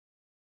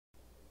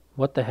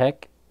What the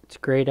heck? It's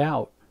grayed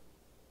out.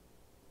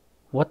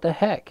 What the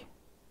heck?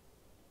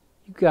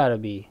 You gotta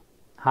be.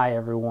 Hi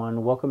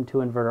everyone, welcome to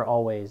Inverter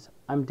Always.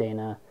 I'm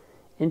Dana.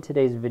 In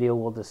today's video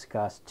we'll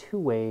discuss 2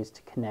 ways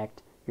to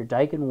connect your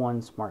Daikin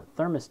ONE Smart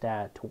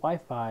Thermostat to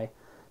Wi-Fi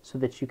so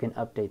that you can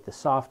update the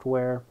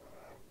software,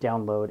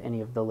 download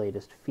any of the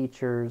latest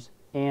features,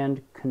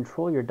 and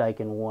control your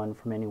Daikin ONE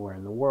from anywhere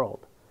in the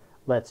world.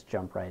 Let's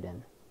jump right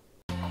in.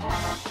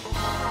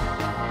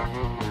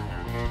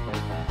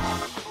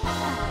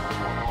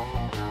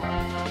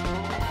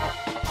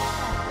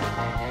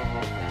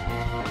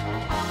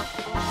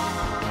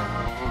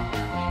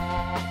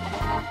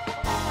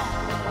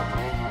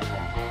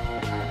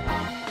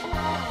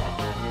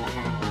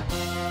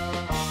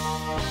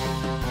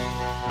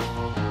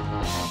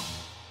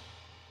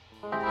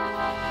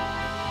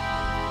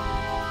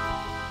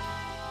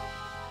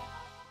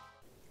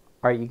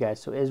 Alright you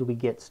guys, so as we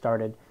get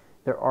started,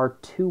 there are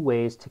 2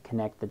 ways to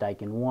connect the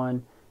Daikin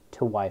ONE to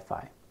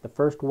Wi-Fi. The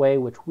first way,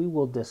 which we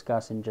will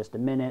discuss in just a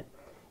minute,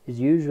 is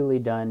usually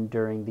done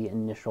during the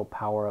initial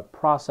power-up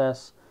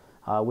process,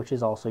 which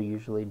is also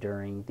usually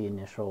during the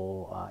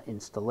initial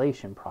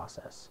installation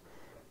process.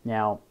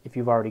 Now, if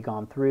you've already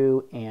gone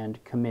through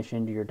and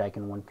commissioned your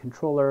Daikin ONE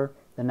controller,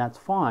 then that's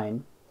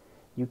fine.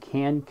 You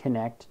can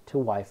connect to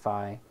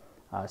Wi-Fi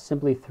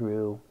simply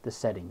through the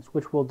settings,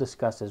 which we'll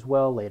discuss as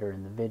well later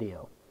in the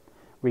video.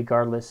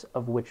 Regardless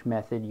of which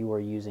method you are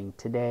using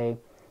today,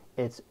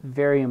 it's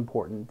very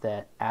important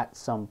that at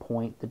some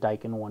point the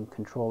Daikin ONE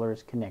controller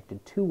is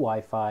connected to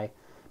Wi-Fi,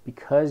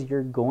 because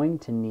you're going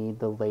to need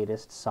the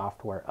latest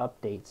software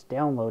updates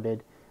downloaded,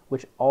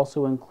 which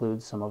also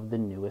includes some of the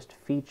newest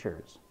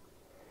features.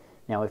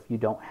 Now, if you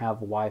don't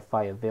have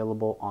Wi-Fi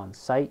available on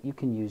site, you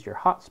can use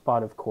your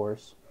hotspot, of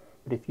course,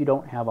 but if you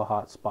don't have a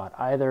hotspot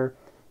either,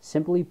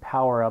 simply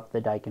power up the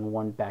Daikin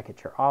ONE back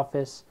at your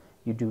office.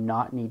 You do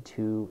not need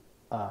to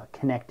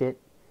connect it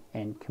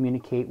and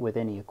communicate with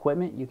any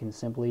equipment. You can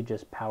simply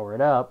just power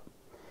it up,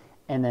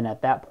 and then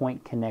at that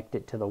point connect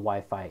it to the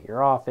Wi-Fi at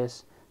your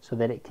office so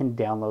that it can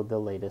download the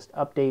latest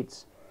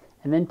updates,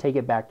 and then take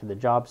it back to the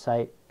job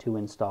site to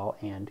install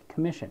and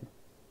commission.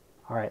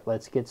 Alright,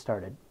 let's get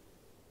started.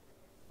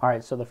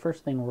 Alright, so the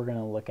first thing we're going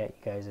to look at,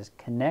 you guys, is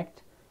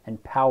connect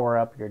and power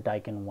up your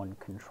Daikin ONE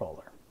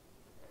controller.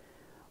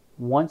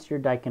 Once your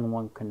Daikin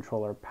ONE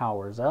controller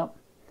powers up,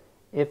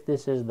 if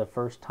this is the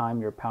first time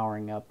you're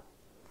powering up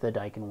the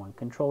Daikin ONE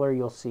controller,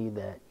 you'll see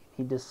that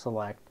you need to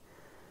select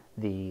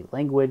the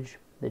language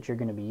that you're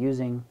going to be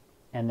using,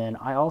 and then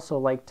I also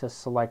like to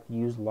select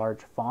use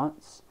large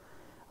fonts.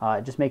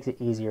 It just makes it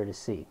easier to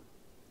see.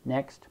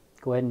 Next,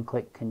 go ahead and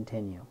click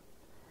continue.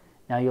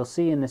 Now you'll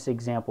see in this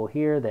example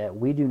here that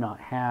we do not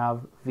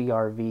have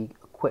VRV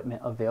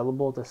equipment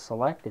available to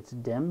select. It's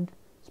dimmed.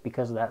 It's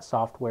because that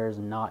software is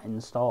not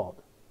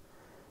installed.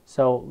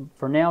 So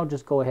for now,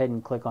 just go ahead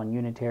and click on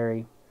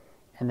Unitary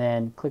and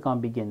then click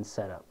on Begin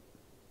Setup.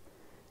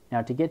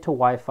 Now to get to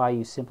Wi-Fi,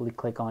 you simply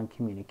click on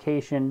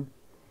Communication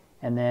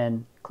and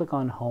then click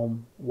on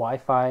Home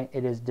Wi-Fi.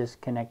 It is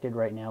disconnected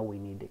right now. We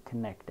need to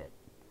connect it.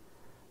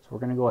 So we're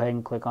going to go ahead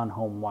and click on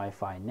Home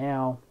Wi-Fi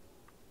now.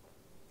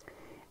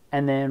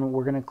 And then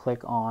we're going to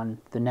click on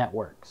the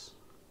networks.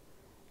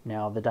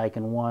 Now the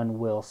Daikin ONE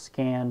will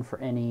scan for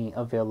any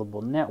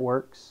available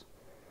networks.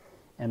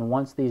 And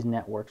once these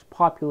networks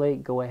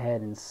populate, go ahead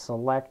and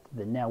select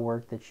the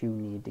network that you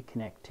need to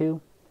connect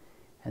to,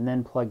 and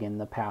then plug in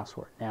the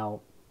password. Now,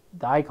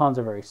 the icons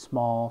are very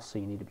small, so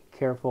you need to be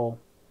careful.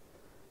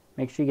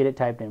 Make sure you get it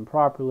typed in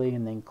properly,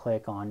 and then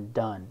click on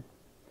Done.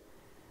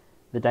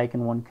 The Daikin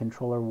ONE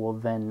controller will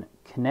then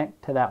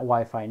connect to that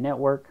Wi-Fi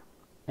network,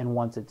 and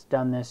once it's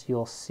done this,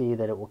 you'll see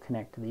that it will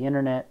connect to the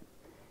internet,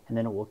 and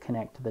then it will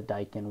connect to the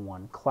Daikin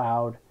ONE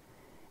cloud,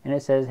 and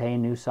it says, hey,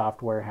 new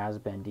software has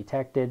been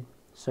detected.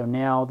 So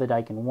now the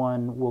Daikin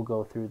ONE will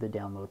go through the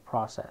download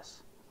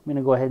process. I'm going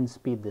to go ahead and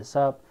speed this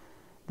up.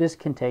 This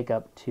can take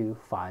up to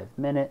 5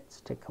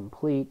 minutes to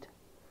complete.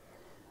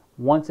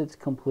 Once it's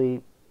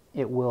complete,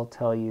 it will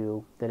tell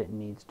you that it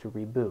needs to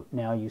reboot.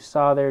 Now you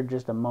saw there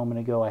just a moment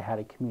ago I had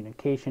a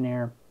communication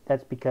error.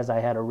 That's because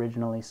I had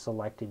originally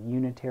selected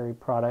unitary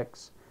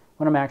products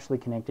when I'm actually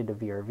connected to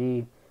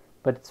VRV,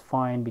 but it's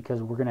fine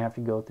because we're going to have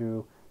to go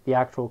through the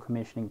actual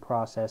commissioning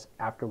process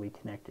after we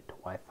connect it to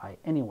Wi-Fi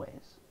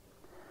anyways.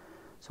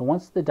 So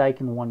once the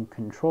Daikin ONE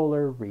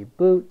controller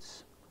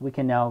reboots, we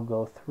can now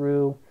go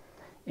through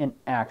an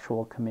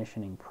actual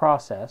commissioning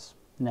process.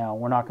 Now,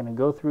 we're not going to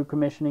go through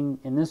commissioning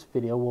in this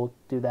video. We'll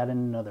do that in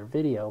another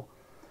video.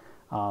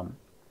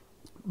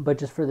 But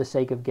just for the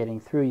sake of getting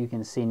through, you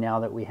can see now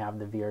that we have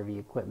the VRV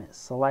equipment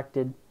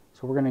selected.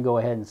 So we're going to go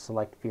ahead and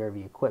select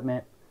VRV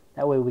equipment.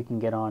 That way we can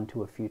get on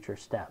to a future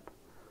step.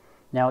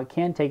 Now, it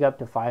can take up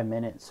to 5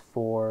 minutes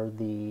for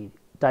the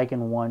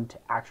Daikin ONE to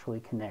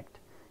actually connect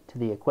to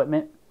the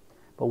equipment.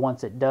 But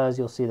once it does,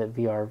 you'll see that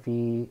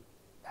VRV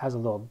has a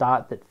little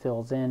dot that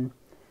fills in.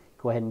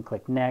 Go ahead and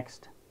click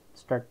Next.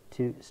 Start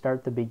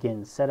the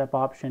Begin Setup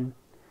option.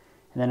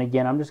 And then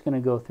again, I'm just going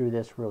to go through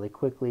this really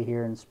quickly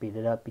here and speed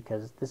it up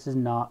because this is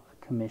not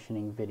a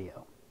commissioning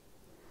video.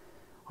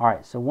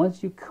 Alright, so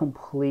once you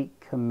complete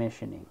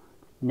commissioning,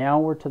 now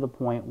we're to the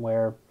point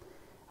where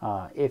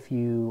if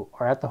you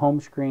are at the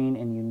home screen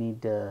and you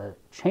need to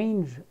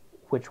change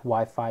which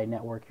Wi-Fi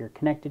network you're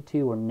connected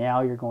to, or now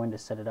you're going to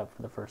set it up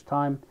for the first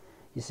time,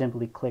 you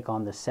simply click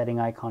on the setting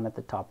icon at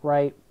the top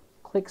right,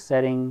 click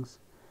Settings,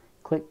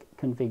 click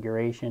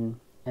Configuration,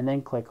 and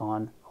then click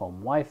on Home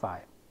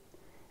Wi-Fi.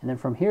 And then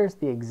from here it's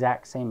the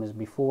exact same as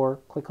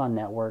before. Click on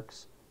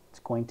Networks. It's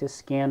going to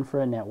scan for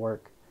a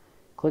network.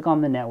 Click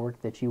on the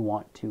network that you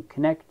want to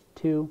connect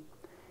to,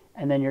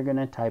 and then you're going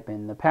to type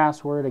in the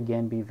password.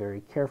 Again, be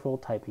very careful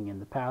typing in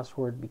the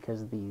password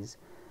because these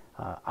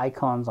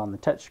icons on the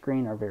touch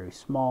screen are very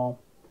small.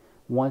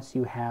 Once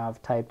you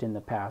have typed in the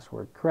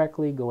password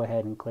correctly, go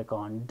ahead and click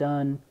on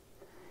Done,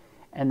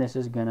 and this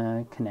is going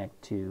to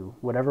connect to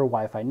whatever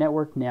Wi-Fi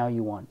network now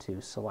you want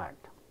to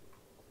select.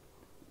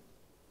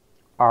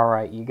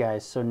 Alright you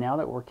guys, so now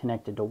that we're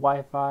connected to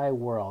Wi-Fi,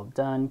 we're all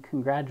done.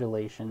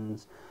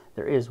 Congratulations.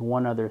 There is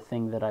one other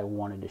thing that I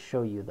wanted to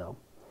show you though.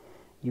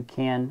 You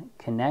can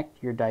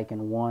connect your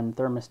Daikin ONE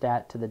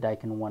thermostat to the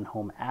Daikin ONE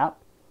Home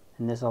app,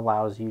 and this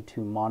allows you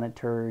to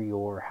monitor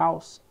your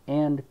house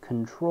and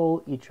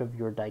control each of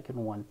your Daikin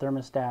ONE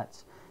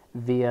thermostats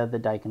via the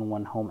Daikin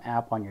ONE Home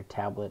app on your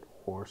tablet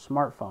or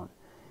smartphone.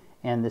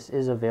 And this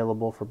is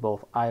available for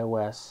both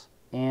iOS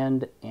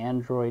and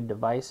Android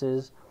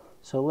devices.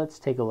 So let's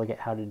take a look at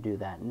how to do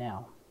that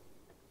now.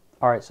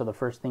 Alright, so the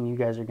first thing you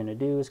guys are going to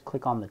do is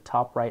click on the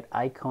top right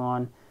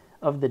icon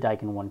of the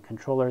Daikin ONE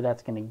controller.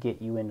 That's going to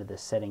get you into the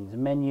settings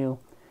menu.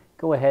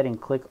 Go ahead and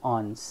click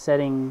on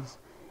Settings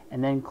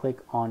and then click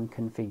on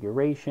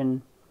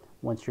Configuration.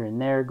 Once you're in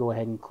there, go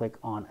ahead and click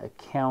on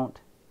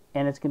Account,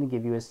 and it's going to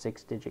give you a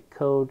 6-digit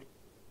code.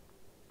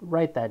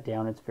 Write that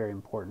down, it's very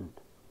important.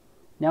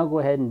 Now go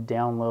ahead and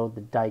download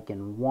the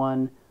Daikin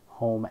ONE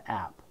Home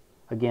app.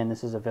 Again,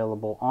 this is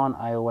available on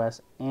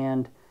iOS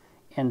and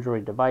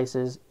Android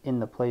devices in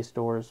the Play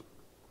stores.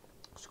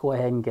 Just go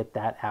ahead and get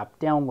that app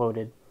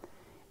downloaded,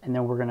 and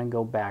then we're going to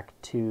go back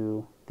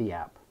to the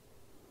app.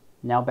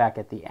 Now back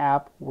at the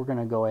app, we're going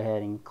to go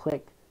ahead and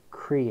click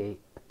Create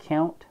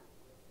Account.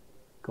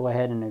 Go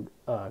ahead and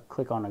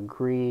click on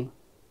Agree,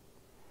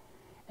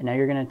 and now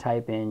you're going to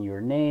type in your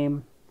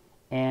name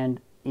and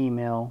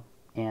email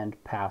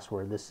and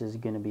password. This is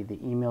going to be the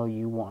email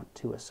you want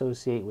to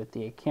associate with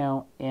the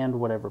account and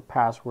whatever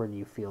password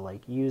you feel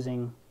like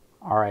using.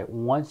 Alright,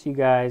 once you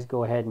guys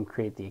go ahead and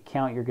create the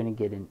account, you're going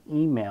to get an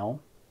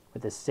email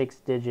with a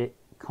 6-digit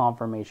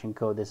confirmation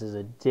code. This is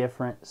a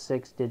different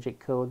 6-digit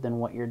code than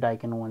what your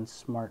Daikin ONE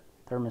Smart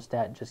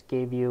Thermostat just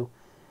gave you.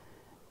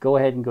 Go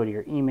ahead and go to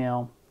your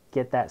email,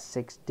 get that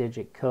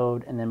 6-digit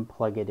code, and then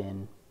plug it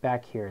in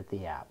back here at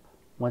the app.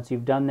 Once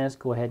you've done this,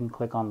 go ahead and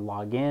click on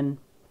Login.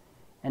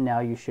 And now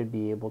you should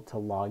be able to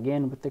log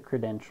in with the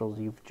credentials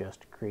you've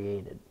just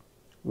created.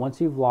 Once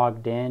you've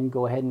logged in,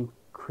 go ahead and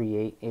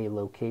create a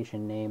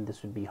location name.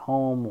 This would be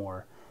home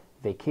or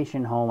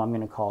vacation home. I'm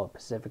going to call it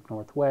Pacific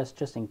Northwest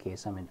just in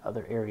case I'm in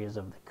other areas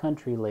of the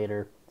country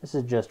later. This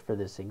is just for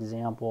this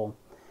example.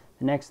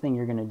 The next thing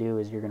you're going to do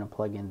is you're going to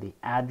plug in the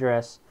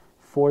address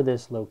for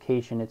this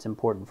location. It's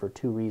important for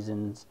 2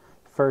 reasons.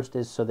 First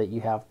is so that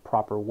you have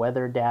proper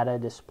weather data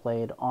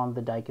displayed on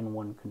the Daikin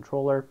ONE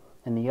controller,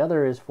 and the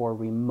other is for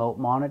remote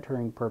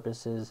monitoring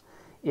purposes.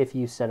 If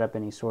you set up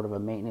any sort of a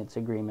maintenance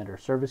agreement or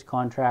service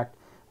contract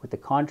with the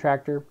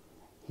contractor,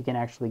 he can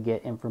actually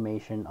get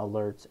information,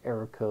 alerts,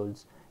 error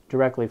codes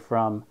directly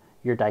from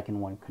your Daikin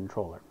ONE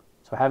controller.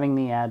 So having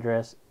the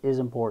address is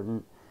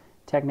important.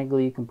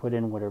 Technically, you can put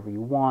in whatever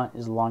you want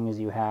as long as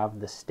you have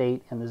the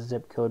state and the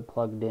zip code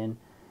plugged in.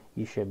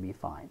 You should be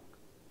fine.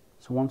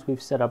 So once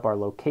we've set up our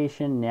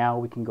location, now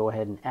we can go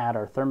ahead and add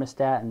our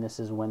thermostat, and this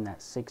is when that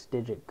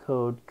 6-digit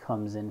code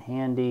comes in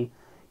handy.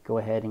 Go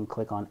ahead and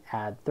click on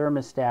Add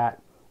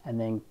Thermostat, and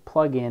then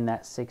plug in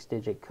that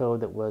 6-digit code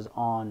that was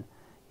on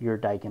your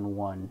Daikin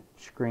ONE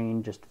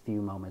screen just a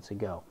few moments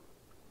ago.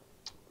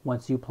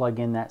 Once you plug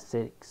in that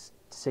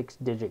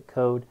 6-digit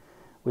code,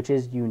 which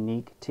is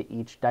unique to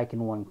each Daikin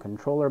ONE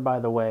controller by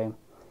the way,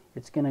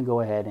 it's going to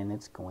go ahead and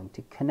it's going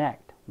to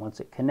connect. Once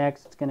it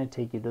connects, it's going to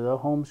take you to the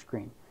home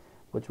screen.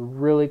 What's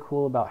really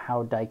cool about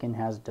how Daikin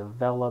has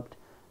developed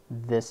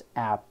this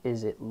app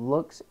is it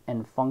looks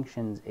and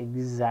functions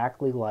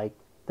exactly like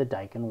the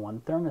Daikin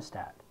ONE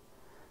thermostat.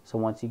 So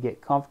once you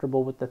get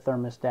comfortable with the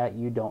thermostat,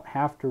 you don't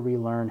have to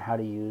relearn how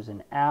to use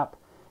an app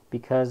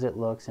because it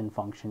looks and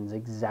functions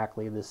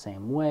exactly the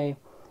same way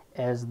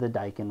as the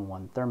Daikin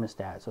ONE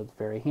thermostat. So it's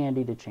very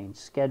handy to change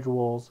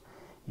schedules.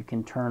 You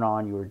can turn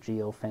on your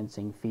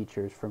geofencing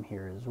features from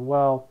here as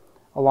well,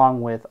 along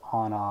with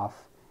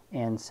on-off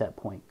and set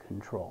point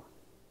control.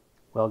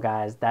 Well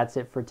guys, that's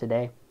it for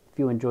today. If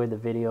you enjoyed the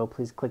video,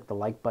 please click the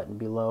like button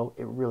below.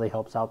 It really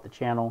helps out the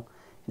channel.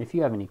 And if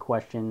you have any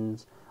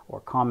questions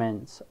or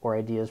comments or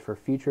ideas for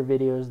future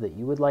videos that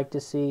you would like to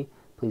see,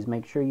 please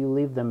make sure you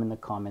leave them in the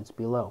comments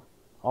below.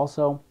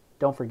 Also,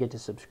 don't forget to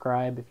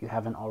subscribe if you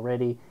haven't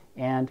already,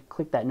 and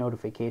click that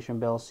notification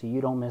bell so you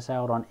don't miss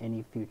out on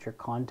any future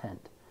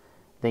content.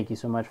 Thank you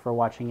so much for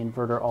watching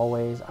Inverter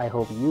Always. I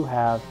hope you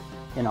have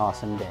an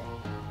awesome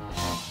day.